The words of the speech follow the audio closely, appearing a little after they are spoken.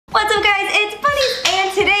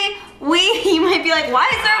like, why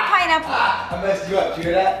is there a pineapple? I messed you up. Do you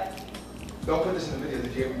hear that? Don't put this in the video.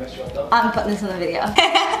 Did you ever mess you up though? I'm putting this in the video.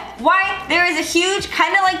 Why there is a huge,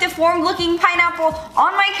 kind of like deformed looking pineapple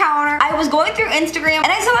on my counter. I was going through Instagram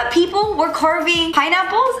and I saw that people were carving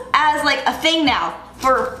pineapples as like a thing now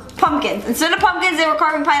for pumpkins. Instead of pumpkins, they were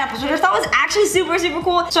carving pineapples, which I thought was actually super, super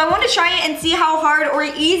cool. So I wanted to try it and see how hard or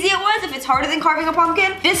easy it was, if it's harder than carving a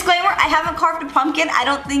pumpkin. Disclaimer, I haven't carved a pumpkin, I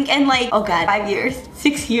don't think in like, oh god, 5 years,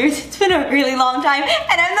 6 years. It's been a really long time,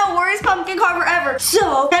 and I'm the worst pumpkin carver ever.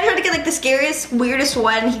 So I tried to get like the scariest, weirdest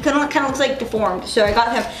one. He kind of looks like deformed, so I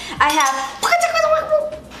got him. I have,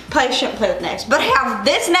 probably shouldn't play with knives, but I have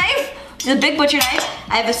this knife. This is a big butcher knife.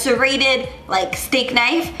 I have a serrated like steak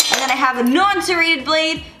knife, and then I have a non-serrated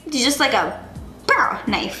blade, which is just like a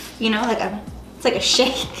knife, you know, it's like a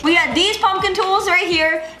shake. We got these pumpkin tools right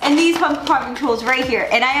here, and these pumpkin tools right here,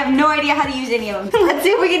 and I have no idea how to use any of them. Let's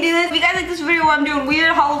see if we can do this. If you guys like this video where I'm doing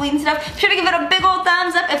weird Halloween stuff, be sure to give it a big old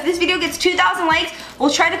thumbs up. If this video gets 2,000 likes,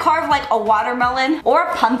 we'll try to carve like a watermelon or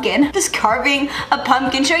a pumpkin. Just carving a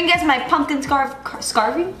pumpkin, showing you guys my pumpkin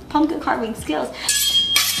pumpkin carving skills.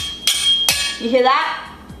 You hear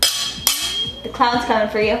that? The clown's coming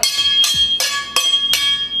for you.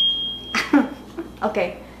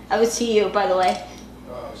 Okay, I was to you, by the way.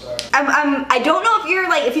 Oh, sorry. I don't know if you're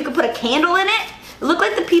like, if you could put a candle in it. It looked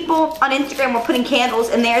like the people on Instagram were putting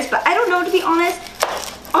candles in theirs, but I don't know, to be honest.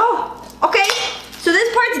 Oh, okay. So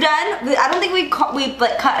this part's done. I don't think we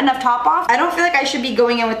like cut enough top off. I don't feel like I should be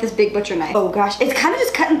going in with this big butcher knife. Oh gosh, it's kind of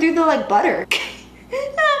just cutting through the like butter.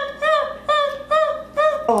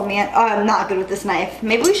 Oh man, I'm not good with this knife.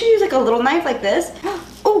 Maybe we should use like a little knife like this.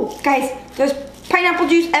 Oh guys, there's pineapple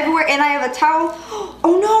juice everywhere, and I have a towel.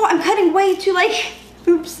 Oh no, I'm cutting way too like,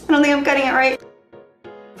 oops, I don't think I'm cutting it right.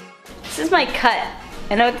 This is my cut.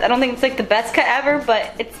 I know I don't think it's like the best cut ever,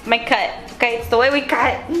 but it's my cut. Okay, it's the way we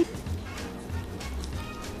cut.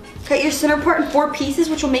 Cut your center part in 4 pieces,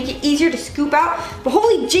 which will make it easier to scoop out. But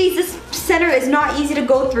holy jeez, this center is not easy to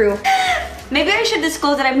go through. Maybe I should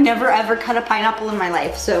disclose that I've never ever cut a pineapple in my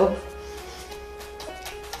life, so.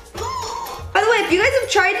 By the way, if you guys have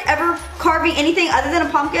tried ever carving anything other than a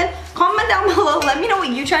pumpkin, comment down below. Let me know what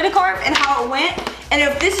you tried to carve and how it went. And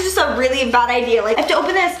if this is just a really bad idea, like I have to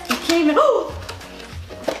open this, you can't even, oh!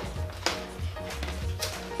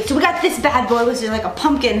 So we got this bad boy, which is like a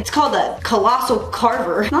pumpkin. It's called a colossal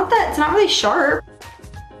carver. It's not really sharp.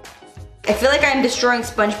 I feel like I'm destroying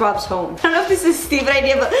SpongeBob's home. I don't know if this is a stupid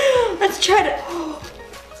idea, but let's try to,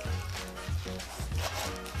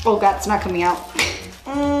 oh god, it's not coming out.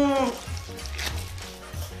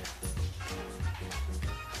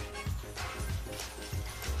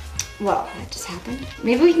 Well, that just happened.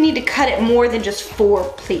 Maybe we need to cut it more than just 4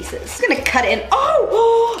 places. I'm gonna cut it in.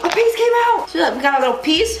 Oh, a piece came out. So we got a little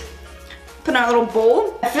piece. Put in our little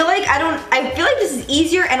bowl. I feel like this is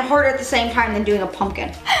easier and harder at the same time than doing a pumpkin.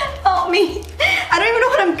 Help me. I don't even know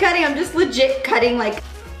what I'm cutting. I'm just legit cutting like.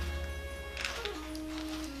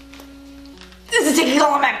 This is taking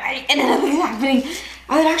all of my might and nothing's happening.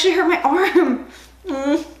 Oh, that actually hurt my arm.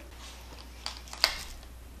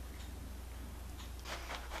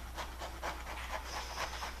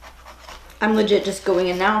 I'm legit just going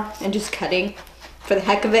in now and just cutting for the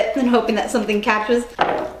heck of it and hoping that something catches.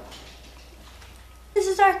 This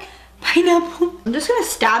is our pineapple. I'm just gonna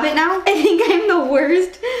stab it now. I think I'm the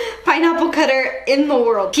worst pineapple cutter in the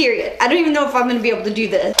world, period. I don't even know if I'm gonna be able to do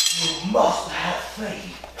this. You must have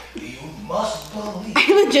faith. You must believe.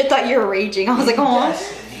 I legit thought you were raging. I was like,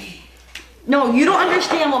 oh. No, you don't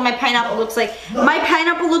understand what my pineapple looks like. No. My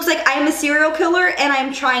pineapple looks like I'm a serial killer and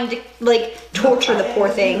I'm trying to like torture the poor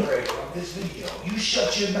thing. This video, you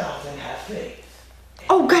shut your mouth and have faith.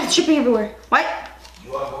 Oh god, it's dripping everywhere. What?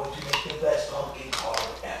 You are going to make the best pumpkin carver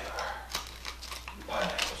ever.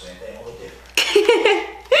 Pineapples ain't they only different.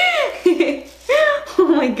 Oh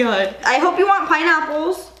my god. I hope you want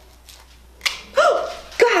pineapples. Oh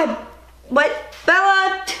god. What?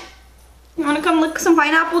 Bella, you wanna come lick some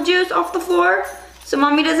pineapple juice off the floor so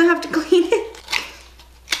mommy doesn't have to clean it?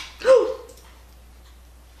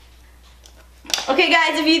 Okay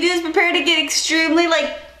guys, if you do this, prepare to get extremely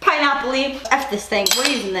like pineapple-y. F this thing, we're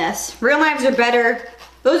using this. Real knives are better.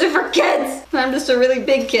 Those are for kids. I'm just a really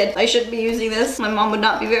big kid. I shouldn't be using this. My mom would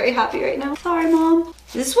not be very happy right now. Sorry, mom.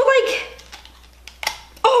 This would like,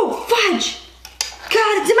 oh fudge.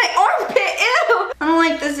 God, it's in my armpit, ew. I don't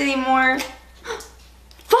like this anymore.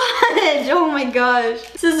 Fudge, oh my gosh.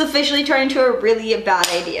 This is officially turning into a really bad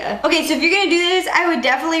idea. Okay, so if you're gonna do this, I would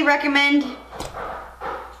definitely recommend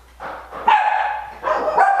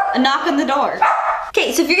a knock on the door.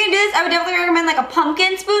 Okay, so if you're gonna do this, I would definitely recommend like a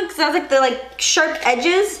pumpkin spoon because it has like the like sharp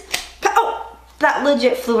edges. Oh, that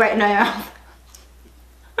legit flew right in my mouth.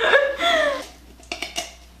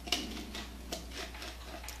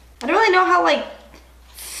 I don't really know how like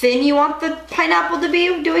thin you want the pineapple to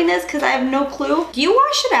be doing this because I have no clue. Do you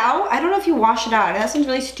wash it out? I don't know if you wash it out. That sounds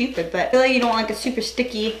really stupid, but I feel like you don't want like a super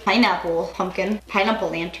sticky pineapple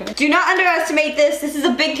lantern. Do not underestimate this. This is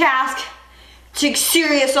a big task. Took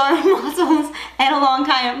serious arm muscles and a long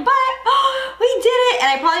time, but we did it. And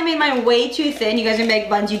I probably made mine way too thin. You guys are big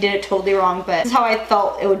buns, you did it totally wrong, but this is how I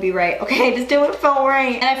felt it would be right. Okay, I just did what felt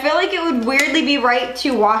right. And I feel like it would weirdly be right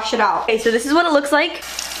to wash it out. Okay, so this is what it looks like.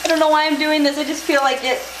 I don't know why I'm doing this. I just feel like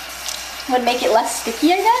it would make it less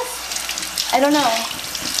sticky, I guess. I don't know.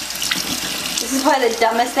 This is probably the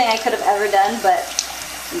dumbest thing I could have ever done, but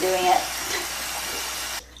I'm doing it.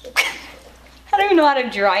 I don't even know how to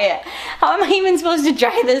dry it. How am I even supposed to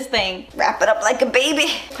dry this thing? Wrap it up like a baby.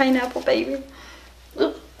 Pineapple baby.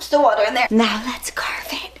 Oop, still water in there. Now let's carve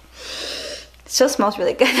it. Still smells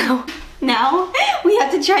really good though. Now we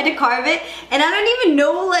have to try to carve it, and I don't even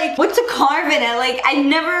know like what to carve it at. Like I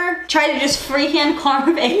never tried to just freehand carve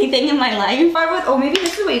anything in my life. Oh, maybe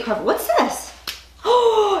this is what you carve it. What's this?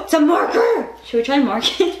 Oh, it's a marker. Should we try and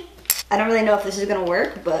mark it? I don't really know if this is gonna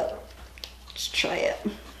work, but let's try it.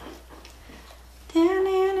 I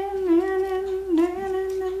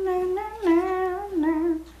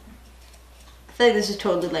feel like this is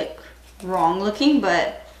totally like wrong looking,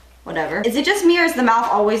 but whatever. Is it just me or is the mouth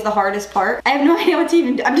always the hardest part? I have no idea what to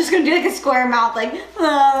even do. I'm just gonna do like a square mouth, like,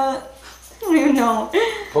 I don't even know.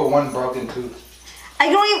 Put one broken tooth. I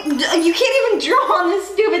don't even, you can't even draw on this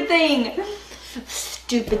stupid thing.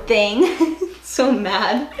 Stupid thing. So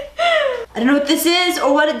mad. I don't know what this is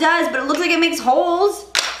or what it does, but it looks like it makes holes,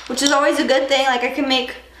 which is always a good thing. Like I can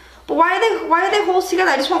make, but why are they holes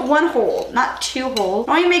together? I just want one hole, not two holes.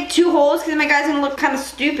 I want to make two holes because my guy's gonna look kind of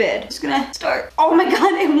stupid. I'm just gonna start. Oh my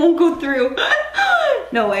god, it won't go through.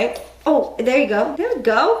 No way. Oh, there you go. There we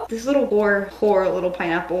go. This little whore little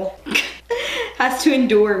pineapple has to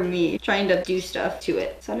endure me trying to do stuff to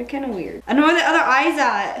it. Sounded kind of weird. I don't know where the other eye's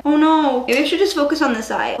at. Oh no. Maybe I should just focus on this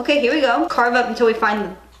eye. Okay, here we go. Carve up until we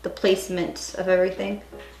find the placement of everything.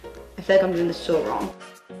 I feel like I'm doing this so wrong.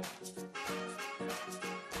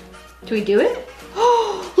 Do we do it?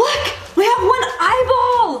 Oh, look! We have one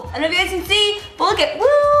eyeball! I don't know if you guys can see, but look at,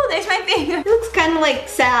 woo! There's my finger. It looks kind of like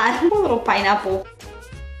sad. A little pineapple.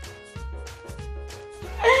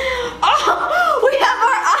 Oh! We have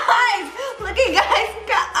our eyes! Look at guys, we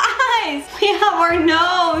got eyes! We have our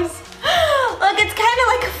nose! Look, it's kind of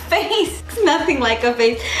like a face. It's nothing like a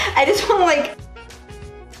face. I just want to like...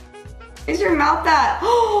 Where's your mouth at?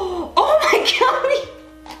 Oh my god!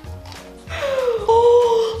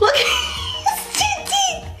 Oh, look at his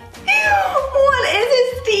teeth. What is his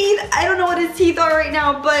teeth? I don't know what his teeth are right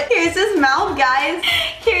now, but here's his mouth, guys.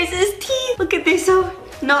 Here's his teeth. Look at, they're so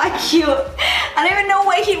not cute. I don't even know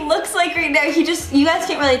what he looks like right now. He just, you guys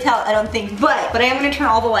can't really tell, I don't think, but I am gonna turn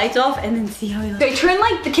all the lights off and then see how he looks. So I turn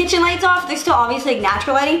like the kitchen lights off. They're still obviously like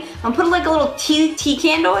natural lighting. I'm putting like a little tea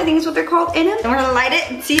candle, I think is what they're called, in him. And we're gonna light it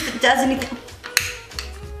and see if it does anything.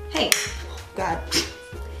 Hey, God.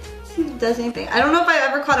 See if it does anything. I don't know if I've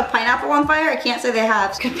ever caught a pineapple on fire. I can't say they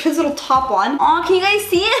have. Just gonna put his little top on. Aw, can you guys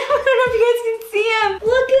see him? I don't know if you guys can see him.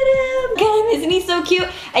 Look at him. Look at him. Isn't he so cute?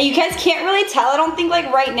 And you guys can't really tell, I don't think, like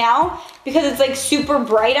right now, because it's like super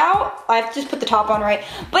bright out. I have to just put the top on right.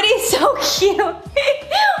 But he's so cute.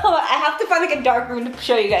 Hold on, I have to find like a dark room to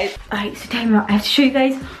show you guys. All right, so time out. I have to show you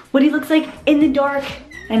guys what he looks like in the dark.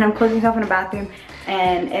 And I'm closing myself in a bathroom.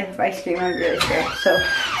 And if I scream, I'm really scared. So,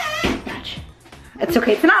 watch. It's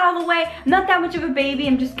okay, it's not all the way. I'm not that much of a baby,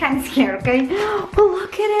 I'm just kind of scared, okay? But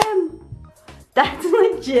look at him. That's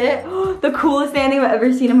legit the coolest thing I've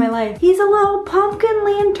ever seen in my life. He's a little pumpkin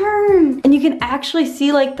lantern. And you can actually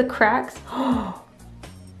see like the cracks.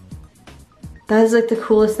 That is like the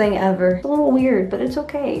coolest thing ever. It's a little weird, but it's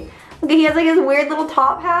okay. Okay, he has like his weird little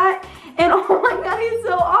top hat. And oh my god, he's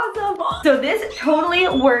so awesome. So this totally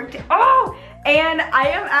worked. Oh! And I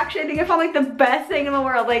am actually, I think I found like the best thing in the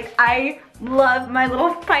world. Like I love my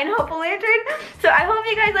little pineapple lantern. So I hope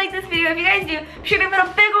you guys like this video. If you guys do, be sure to give it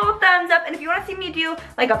a big old thumbs up. And if you want to see me do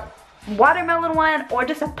like a watermelon one or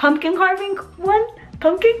just a pumpkin carving one,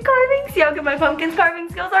 see how good my pumpkin carving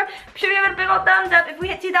skills are? Be sure to give it a big old thumbs up. If we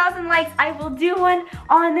hit 2,000 likes, I will do one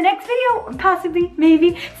on the next video, or possibly,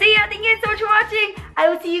 maybe. So yeah, thank you guys so much for watching. I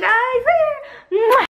will see you guys later.